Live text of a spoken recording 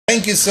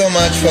thank you so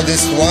much for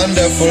this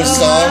wonderful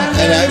song,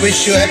 and I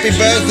wish you happy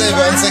birthday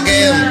once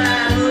again.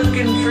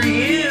 Looking for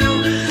you,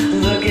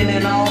 looking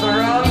in all the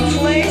wrong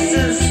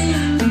places,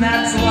 and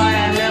that's why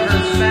I never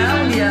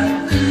found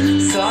you.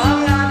 So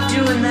I'm not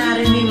doing that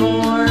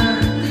anymore.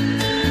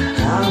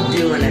 I'm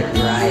doing it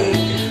right.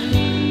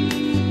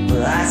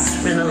 Well, I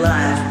spent a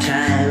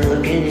lifetime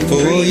looking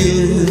for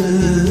you.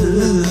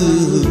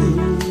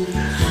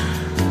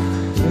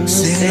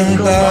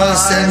 Single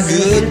bars and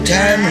good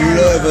time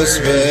lovers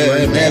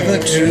were never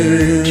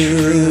true.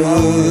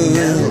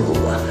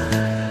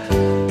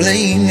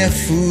 Playing a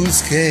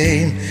fool's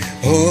game,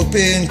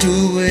 hoping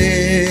to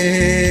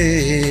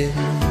win,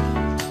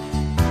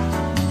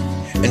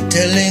 and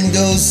telling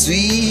those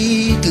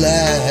sweet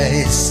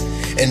lies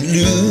and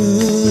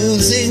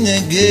losing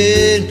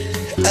again.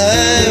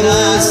 I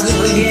was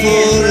looking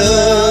for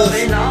love,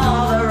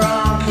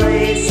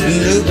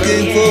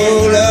 looking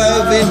for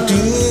love in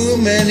too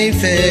many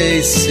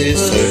faces,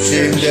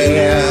 searching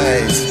their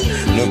eyes,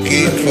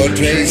 looking for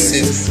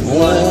traces.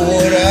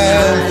 What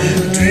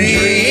I'm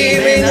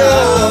dreaming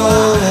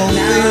of,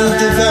 hoping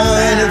to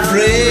find a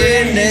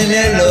friend and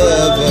a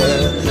lover.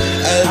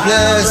 I'll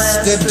bless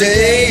the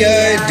day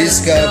I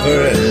discover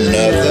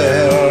another,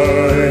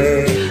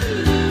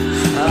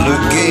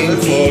 looking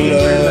for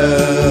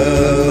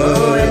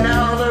love. In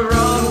all the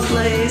wrong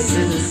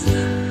places,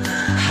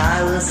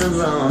 I was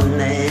alone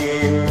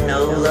and no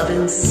love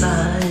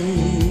inside.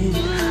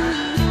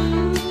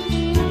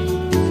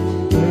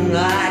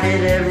 I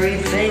did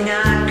everything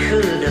I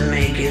could to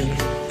make it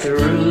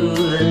through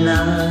the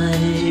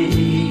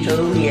night.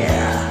 Oh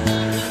yeah.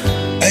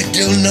 I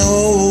don't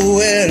know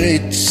where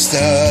it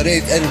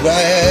started and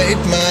why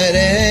it might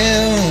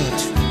end.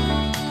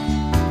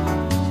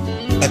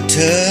 I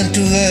turned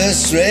to a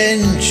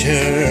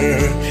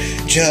stranger,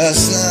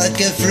 just like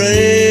a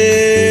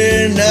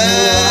friend.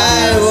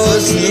 I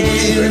was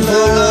looking for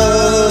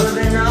love,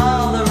 In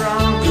all the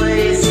wrong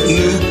places,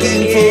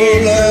 looking for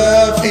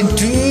love in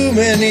too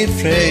many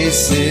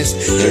places,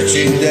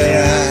 searching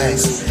their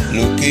eyes,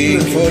 looking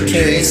for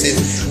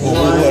traces.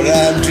 What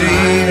I'm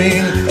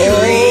dreaming,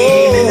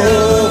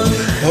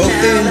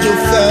 hoping to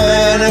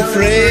find a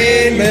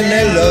friend and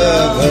a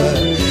lover.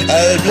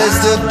 I'll bless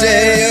the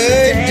day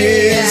I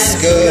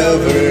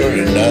discover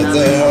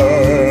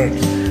another,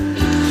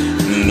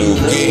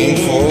 looking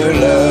for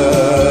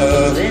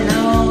love. in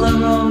all the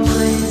wrong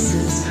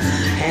places,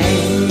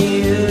 and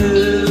you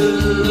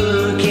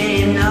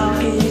came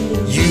knocking.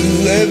 You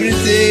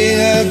everything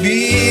I've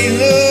been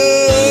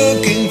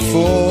looking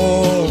for.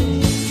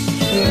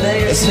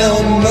 There's no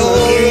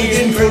more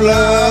looking for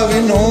love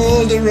in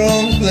all the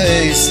wrong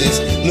places,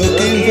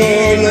 looking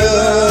for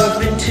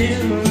love in too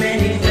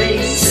many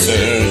faces,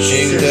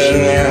 searching their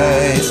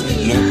eyes,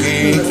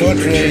 looking for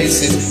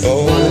traces.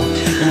 Oh,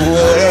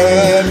 what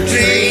I'm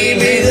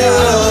dreaming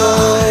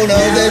of,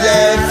 now that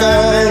I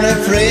found a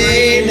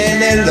friend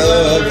and a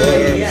lover.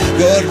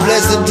 God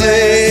bless the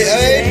day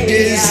I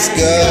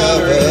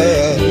discover.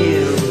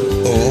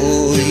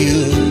 Oh, you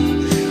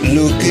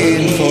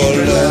looking for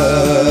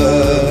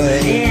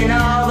love, in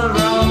all the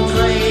wrong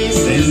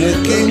places,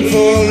 looking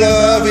for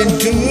love in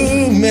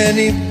too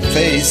many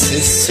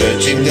faces,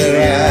 searching their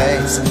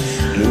eyes,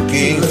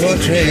 looking for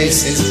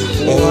traces.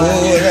 Oh,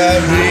 what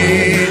I'm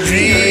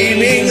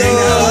dreaming of,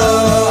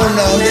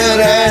 now that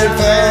I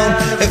found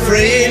a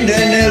friend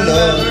and a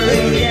lover.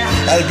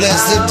 I'll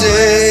bless the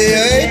day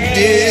I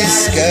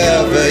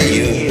discover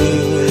you,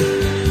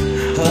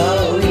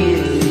 oh you,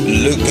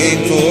 looking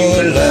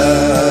for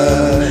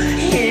love,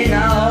 in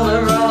all the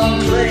wrong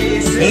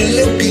places,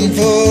 looking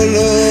for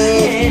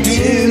love,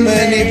 too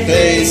many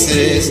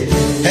places.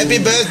 Happy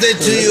birthday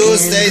to you,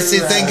 Stacy.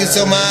 Thank you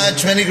so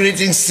much. Many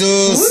greetings to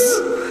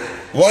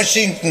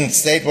Washington,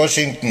 State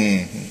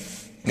Washington,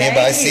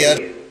 nearby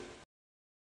Seattle.